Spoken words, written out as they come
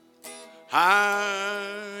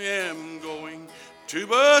I am going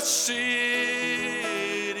to a city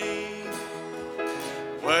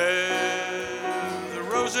where the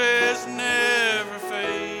roses never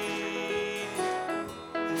fade.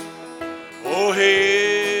 Oh,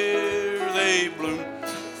 here they bloom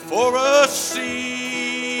for a season,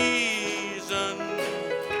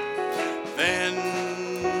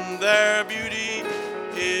 then their beauty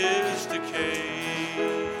is decayed.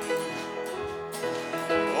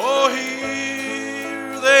 Oh,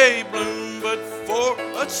 here they bloom but for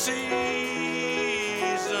a season.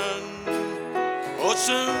 Oh,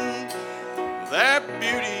 soon their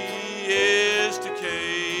beauty is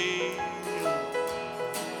decayed.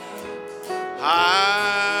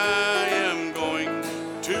 I am going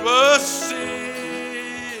to a city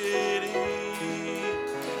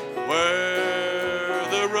where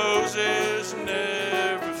the roses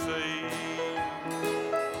never fade.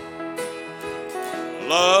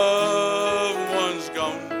 Loved ones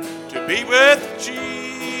gone to be with Jesus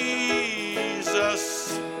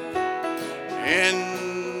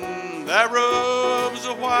in their robes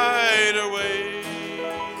of white away.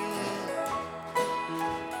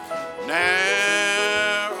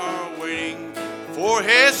 Now are waiting for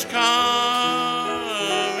his coming,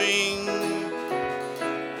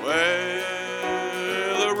 where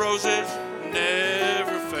the roses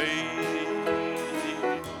never fade.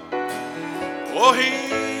 Oh,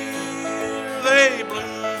 here they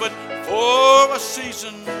bloom but for a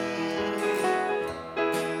season.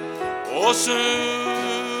 Oh,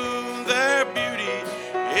 soon their beauty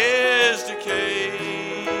is decayed.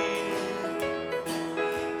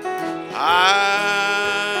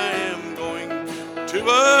 I am going to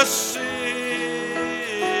a city